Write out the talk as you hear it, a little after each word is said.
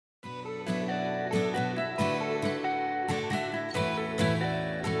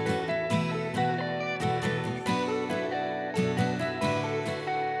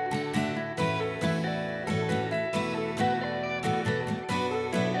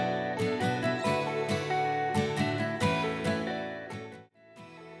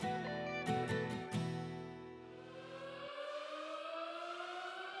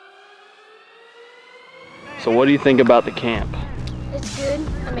So what do you think about the camp? It's good.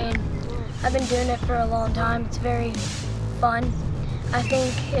 I mean, I've been doing it for a long time. It's very fun. I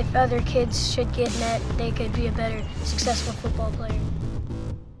think if other kids should get in it, they could be a better, successful football player.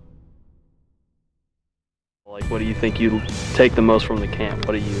 Like, what do you think you take the most from the camp?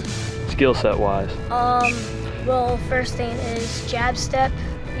 What do you, skill set wise? Well, first thing is jab step.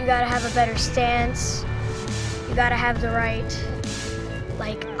 You gotta have a better stance. You gotta have the right,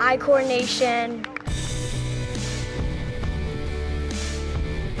 like, eye coordination.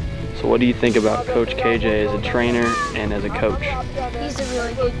 So what do you think about Coach KJ as a trainer and as a coach? He's a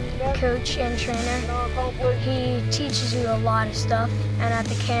really good coach and trainer. He teaches you a lot of stuff, and at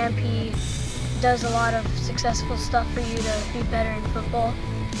the camp he does a lot of successful stuff for you to be better in football.